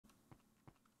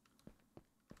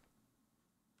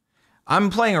I'm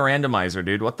playing a randomizer,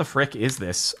 dude. What the frick is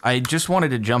this? I just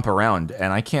wanted to jump around,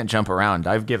 and I can't jump around.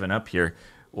 I've given up here.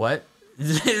 What?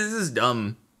 This is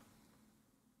dumb.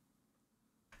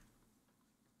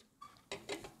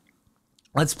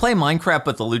 Let's play Minecraft,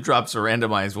 but the loot drops are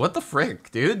randomized. What the frick,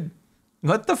 dude?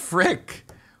 What the frick?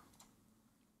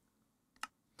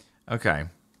 Okay.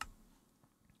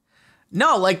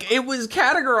 No, like, it was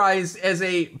categorized as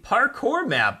a parkour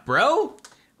map, bro.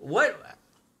 What?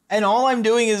 And all I'm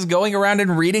doing is going around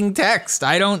and reading text.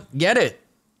 I don't get it.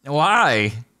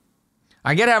 Why?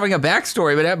 I get having a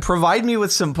backstory, but provide me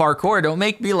with some parkour. Don't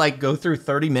make me, like, go through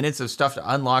 30 minutes of stuff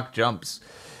to unlock jumps.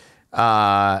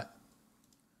 All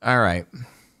right.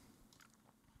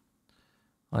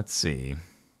 Let's see.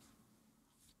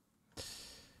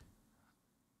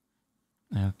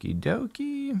 Okie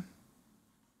dokie.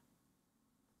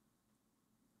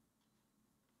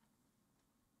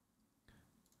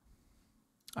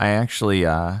 I actually,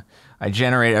 I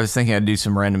was thinking I'd do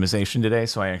some randomization today,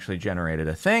 so I actually generated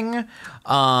a thing.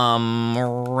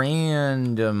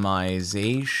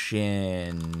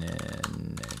 Randomization.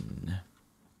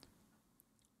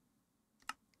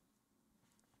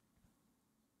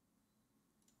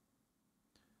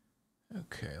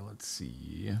 Okay, let's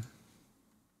see.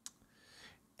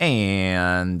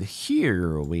 And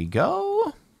here we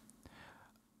go.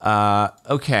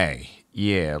 Okay.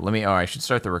 Yeah, I should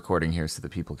start the recording here so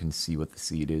that people can see what the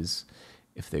seed is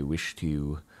if they wish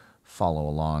to follow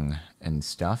along and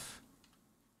stuff.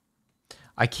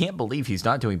 I can't believe he's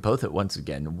not doing both at once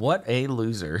again. What a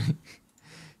loser.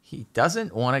 He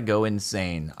doesn't want to go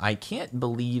insane. I can't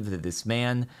believe that this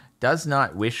man does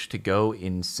not wish to go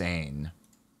insane.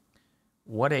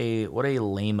 What a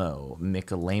lame-o,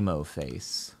 Mick-a-lame-o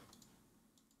face.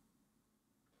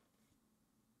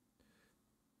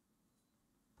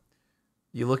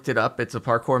 You looked it up. It's a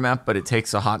parkour map, but it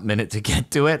takes a hot minute to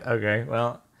get to it. Okay,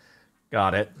 well,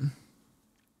 got it.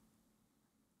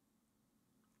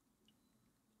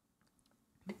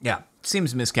 Yeah,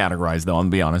 seems miscategorized, though, I'm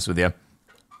going to be honest with you.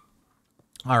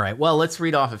 All right, well, let's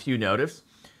read off a few notifs.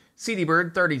 CD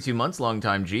Bird, 32 months, long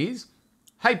time G's.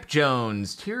 Hype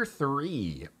Jones, tier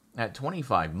 3 at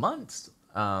 25 months.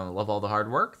 Love all the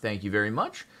hard work. Thank you very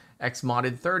much.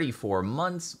 X-Modded, 34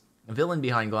 months. Villain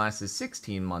Behind Glasses,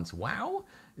 16 months. Wow.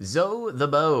 Zoe the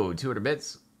Bow, 200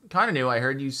 bits. Kind of new. I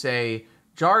heard you say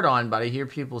Jardon, but I hear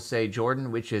people say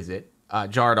Jordan. Which is it?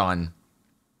 Jardon.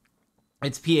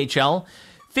 It's PHL.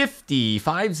 50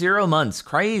 months.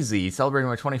 Crazy. Celebrating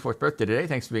my 24th birthday today.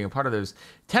 Thanks for being a part of those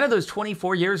 10 of those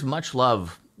 24 years. Much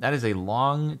love. That is a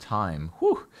long time.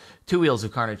 Whew. Two Wheels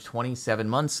of Carnage, 27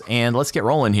 months. And let's get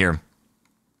rolling here.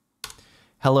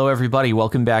 Hello, everybody.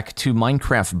 Welcome back to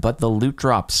Minecraft, but the loot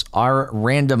drops are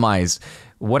randomized.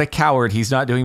 What a coward. He's not doing